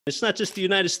It's not just the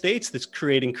United States that's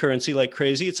creating currency like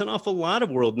crazy. It's an awful lot of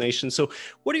world nations. So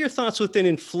what are your thoughts with an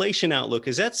inflation outlook?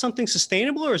 Is that something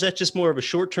sustainable, or is that just more of a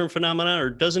short-term phenomenon, or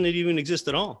doesn't it even exist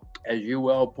at all? As you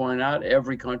well point out,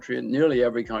 every country, nearly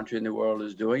every country in the world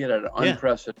is doing it at an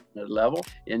unprecedented level.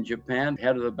 In Japan,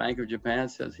 head of the Bank of Japan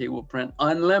says he will print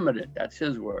unlimited, that's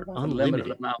his word,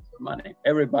 unlimited amounts of money.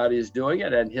 Everybody is doing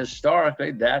it, and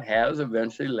historically that has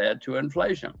eventually led to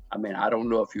inflation. I mean, I don't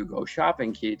know if you go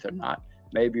shopping, Keith, or not.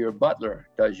 Maybe your butler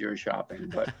does your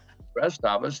shopping, but the rest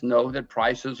of us know that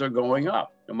prices are going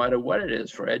up. No matter what it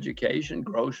is, for education,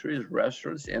 groceries,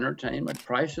 restaurants, entertainment,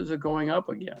 prices are going up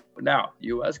again. Now, the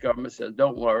U.S. government says,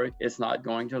 don't worry, it's not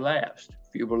going to last.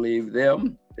 If you believe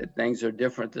them, that things are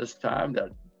different this time,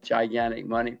 that gigantic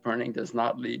money printing does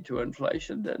not lead to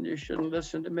inflation, then you shouldn't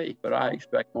listen to me. But I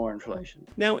expect more inflation.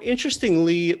 Now,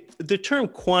 interestingly, the term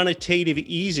quantitative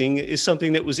easing is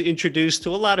something that was introduced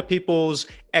to a lot of people's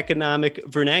economic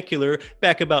vernacular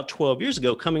back about 12 years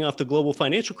ago, coming off the global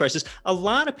financial crisis. A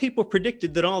lot of people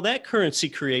predicted that all that currency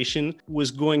creation was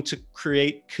going to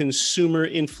create consumer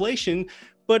inflation,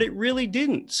 but it really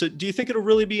didn't. So do you think it'll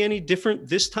really be any different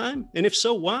this time? And if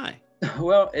so, why?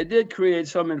 Well, it did create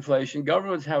some inflation.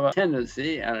 Governments have a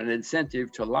tendency and an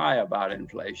incentive to lie about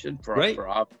inflation for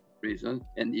obvious reasons.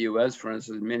 In the U.S., for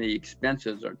instance, many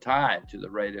expenses are tied to the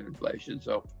rate of inflation.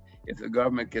 So if the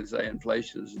government can say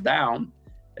inflation is down,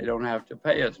 they don't have to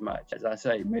pay as much. As I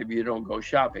say, maybe you don't go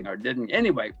shopping or didn't.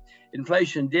 Anyway,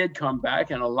 inflation did come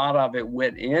back, and a lot of it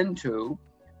went into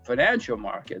financial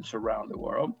markets around the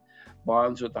world.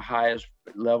 Bonds at the highest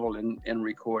level in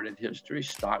recorded history.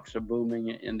 Stocks are booming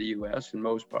in the U.S. and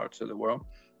most parts of the world.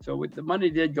 So the money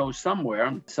did go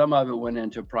somewhere. Some of it went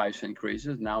into price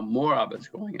increases. Now more of it's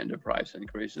going into price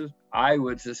increases. I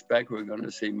would suspect we're going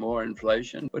to see more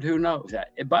inflation, but who knows?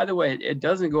 By the way, it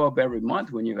doesn't go up every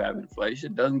month when you have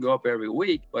inflation. It doesn't go up every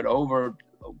week, but over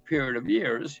a period of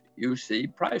years, you see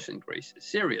price increases,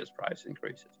 serious price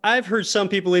increases. I've heard some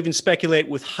people even speculate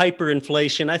with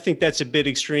hyperinflation. I think that's a bit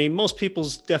extreme. Most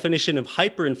people's definition of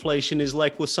hyperinflation is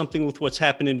like with something with what's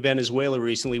happened in Venezuela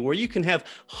recently, where you can have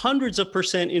hundreds of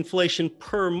percent inflation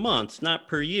per month, not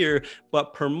per year,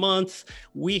 but per month.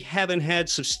 We haven't had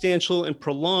substantial and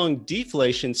prolonged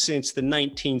deflation since the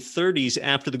 1930s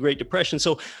after the Great Depression.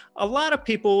 So a lot of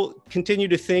people continue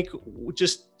to think,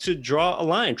 just to draw a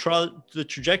line, draw the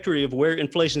trajectory of where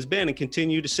inflation's been, and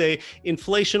continue to say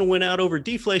inflation went out over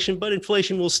deflation, but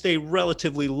inflation will stay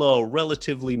relatively low,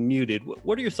 relatively muted.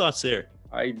 What are your thoughts there?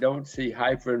 I don't see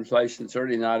hyperinflation,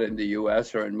 certainly not in the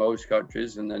U.S. or in most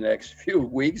countries, in the next few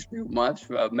weeks, few months,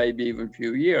 maybe even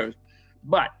few years.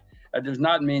 But that does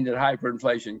not mean that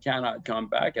hyperinflation cannot come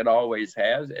back. It always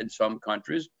has in some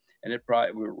countries. And it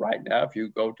probably, right now, if you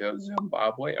go to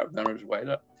Zimbabwe or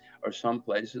Venezuela or some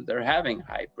places, they're having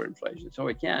hyperinflation. So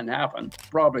it can happen.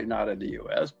 Probably not in the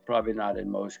U.S., probably not in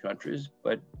most countries,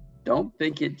 but don't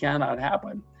think it cannot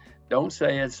happen. Don't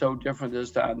say it's so different this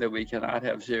time that we cannot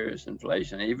have serious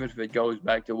inflation, even if it goes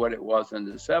back to what it was in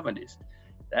the 70s.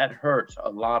 That hurts a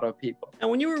lot of people. Now,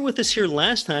 when you were with us here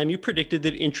last time, you predicted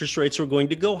that interest rates were going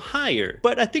to go higher.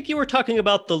 But I think you were talking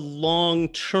about the long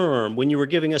term when you were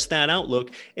giving us that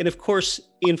outlook. And of course,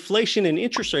 inflation and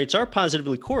interest rates are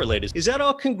positively correlated. Is that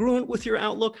all congruent with your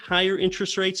outlook, higher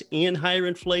interest rates and higher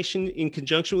inflation in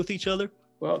conjunction with each other?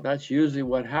 Well, that's usually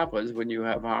what happens when you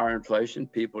have higher inflation.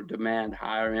 People demand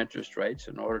higher interest rates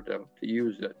in order to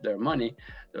use their money.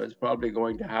 So it's probably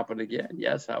going to happen again.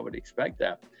 Yes, I would expect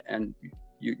that. And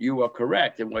you are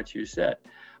correct in what you said.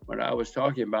 What I was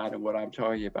talking about and what I'm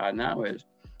talking about now is,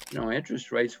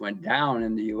 interest rates went down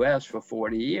in the U.S. for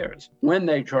 40 years. When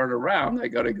they turn around, they're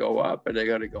going to go up, and they're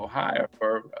going to go higher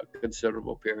for a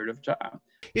considerable period of time.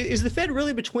 Is the Fed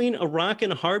really between a rock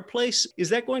and a hard place? Is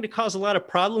that going to cause a lot of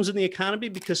problems in the economy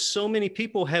because so many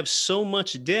people have so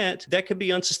much debt that could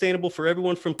be unsustainable for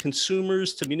everyone from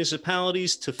consumers to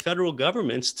municipalities to federal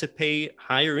governments to pay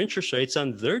higher interest rates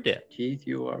on their debt? Keith,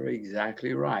 you are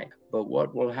exactly right. But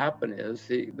what will happen is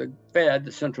the Fed,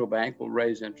 the central bank, will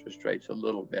raise interest rates a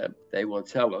little bit. They will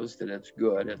tell us that it's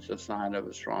good, it's a sign of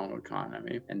a strong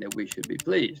economy, and that we should be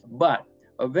pleased. But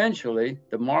eventually,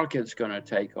 the market's going to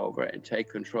take over and take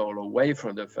control away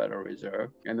from the Federal Reserve,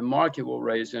 and the market will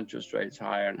raise interest rates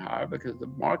higher and higher because the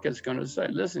market's going to say,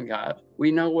 listen, guys,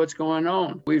 we know what's going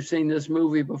on. We've seen this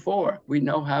movie before. We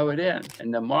know how it ends.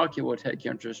 And the market will take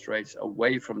interest rates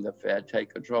away from the Fed,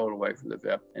 take control away from the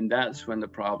Fed, and that's when the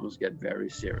problems get very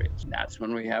serious. And that's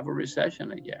when we have a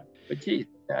recession again. But Keith,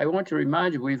 I want to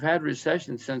remind you, we've had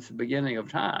recessions since the beginning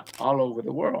of time all over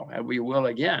the world, and we will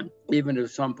again, even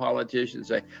if some politicians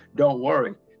say, don't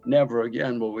worry, never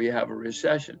again will we have a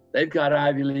recession. They've got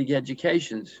Ivy League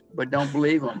educations, but don't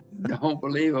believe them. Don't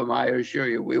believe them. I assure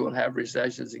you, we will have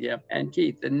recessions again. And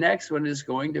Keith, the next one is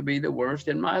going to be the worst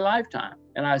in my lifetime.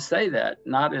 And I say that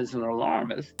not as an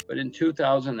alarmist, but in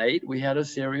 2008, we had a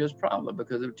serious problem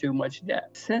because of too much debt.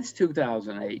 Since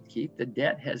 2008, Keith, the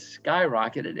debt has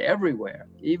skyrocketed everywhere.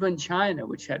 Even China,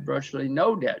 which had virtually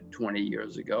no debt 20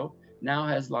 years ago, now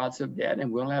has lots of debt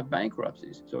and will have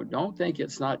bankruptcies. So don't think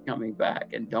it's not coming back,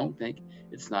 and don't think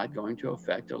it's not going to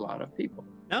affect a lot of people.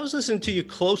 I was listening to you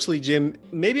closely, Jim.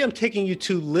 Maybe I'm taking you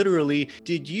too literally.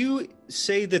 Did you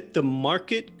say that the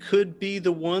market could be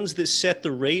the ones that set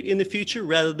the rate in the future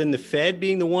rather than the Fed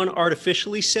being the one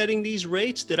artificially setting these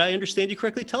rates? Did I understand you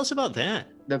correctly? Tell us about that.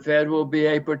 The Fed will be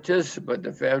a participant.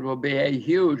 The Fed will be a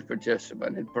huge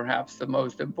participant and perhaps the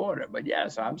most important. But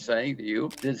yes, I'm saying to you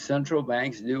that central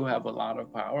banks do have a lot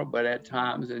of power, but at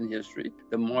times in history,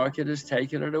 the market has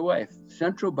taken it away.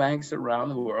 Central banks around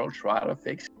the world try to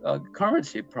fix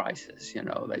currency prices. You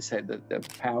know, they say that the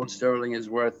pound sterling is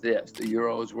worth this, the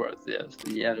euro is worth this,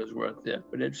 the yen is worth this.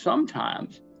 But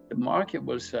sometimes the market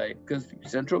will say, because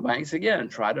central banks, again,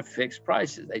 try to fix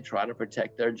prices. They try to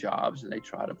protect their jobs and they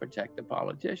try to protect the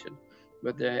politicians.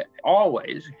 But there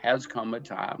always has come a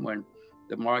time when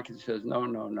the market says, no,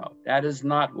 no, no, that is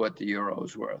not what the euro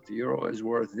is worth. The euro is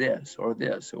worth this or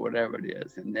whatever it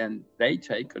is. And then they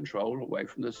take control away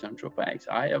from the central banks.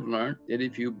 I have learned that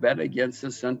if you bet against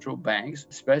the central banks,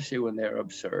 especially when they're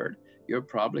absurd, you're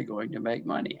probably going to make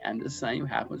money. And the same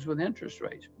happens with interest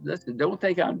rates. Listen, don't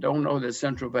think I don't know that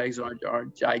central banks are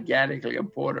gigantically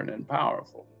important and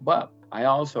powerful. But I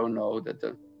also know that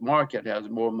the market has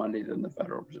more money than the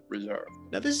Federal Reserve.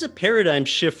 Now, this is a paradigm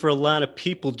shift for a lot of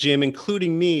people, Jim,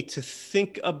 including me, to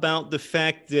think about the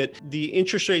fact that the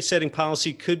interest rate setting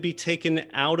policy could be taken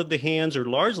out of the hands or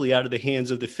largely out of the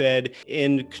hands of the Fed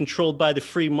and controlled by the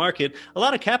free market. A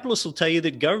lot of capitalists will tell you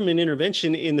that government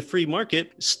intervention in the free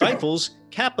market stifles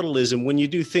capitalism. When you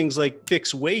do things like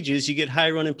fix wages, you get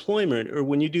higher unemployment. Or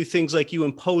when you do things like you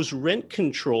impose rent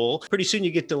control, pretty soon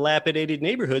you get dilapidated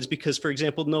neighborhoods because, for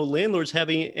example, no landlords have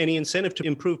any incentive to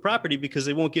improve property because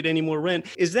they won't get any more rent.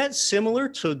 Is that similar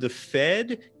to the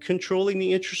Fed controlling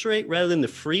the interest rate rather than the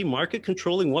free market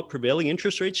controlling what prevailing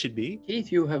interest rates should be?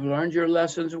 Keith, you have learned your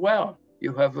lessons well.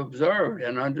 You have observed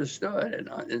and understood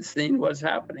and seen what's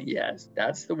happening. Yes,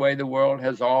 that's the way the world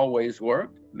has always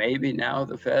worked. Maybe now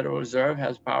the Federal Reserve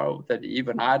has power that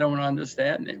even I don't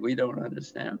understand and we don't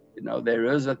understand. You know, there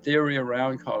is a theory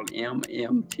around called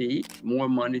MMT, more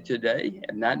money today,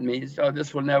 and that means, oh,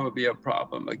 this will never be a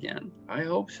problem again. I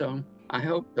hope so. I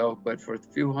hope so, but for a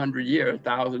few hundred years,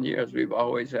 1,000 years, we've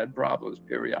always had problems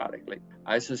periodically.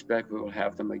 I suspect we will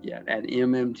have them again. And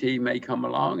MMT may come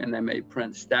along and they may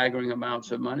print staggering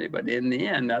amounts of money, but in the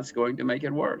end, that's going to make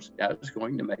it worse. That's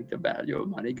going to make the value of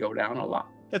money go down a lot.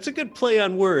 That's a good play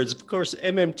on words. Of course,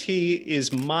 MMT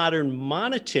is modern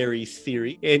monetary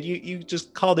theory, and you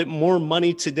just called it more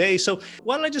money today. So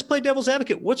why don't I just play devil's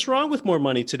advocate? What's wrong with more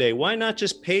money today? Why not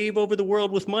just pave over the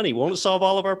world with money? Won't it solve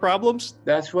all of our problems?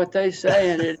 That's what they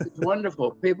say, and it's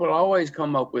wonderful. People always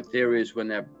come up with theories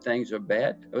when things are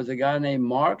bad. There was a guy named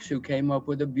Marx who came up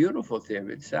with a beautiful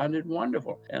theory. It sounded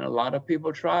wonderful, and a lot of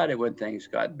people tried it when things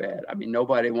got bad. I mean,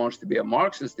 nobody wants to be a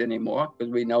Marxist anymore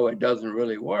because we know it doesn't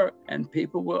really work, and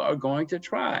people are going to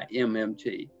try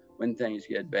MMT when things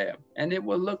get bad. And it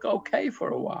will look okay for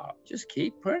a while. Just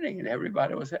keep printing and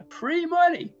everybody will say, free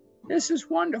money. This is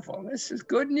wonderful. This is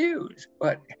good news.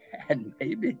 And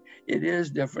maybe it is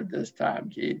different this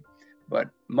time, Keith. But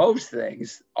most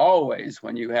things, always,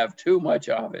 when you have too much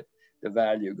of it, the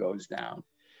value goes down.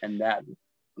 And that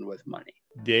with money.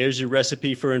 There's your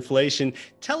recipe for inflation.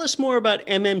 Tell us more about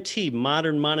MMT,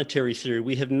 modern monetary theory.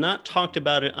 We have not talked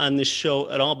about it on this show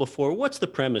at all before. What's the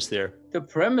premise there? The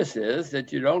premise is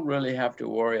that you don't really have to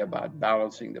worry about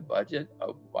balancing the budget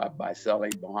by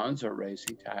selling bonds or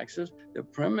raising taxes. The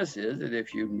premise is that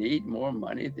if you need more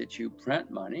money, that you print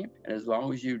money. And as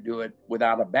long as you do it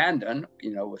without abandon,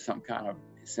 with some kind of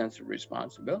sense of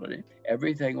responsibility,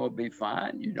 everything will be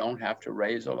fine. You don't have to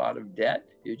raise a lot of debt.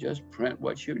 You just print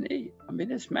what you need. I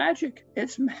mean, it's magic.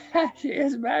 It's magic.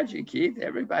 It's magic, Keith.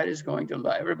 Everybody's going to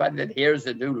love. Everybody that hears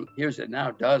it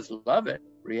now does love it.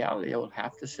 Reality will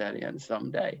have to set in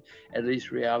someday. At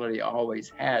least reality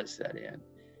always has set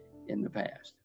in the past.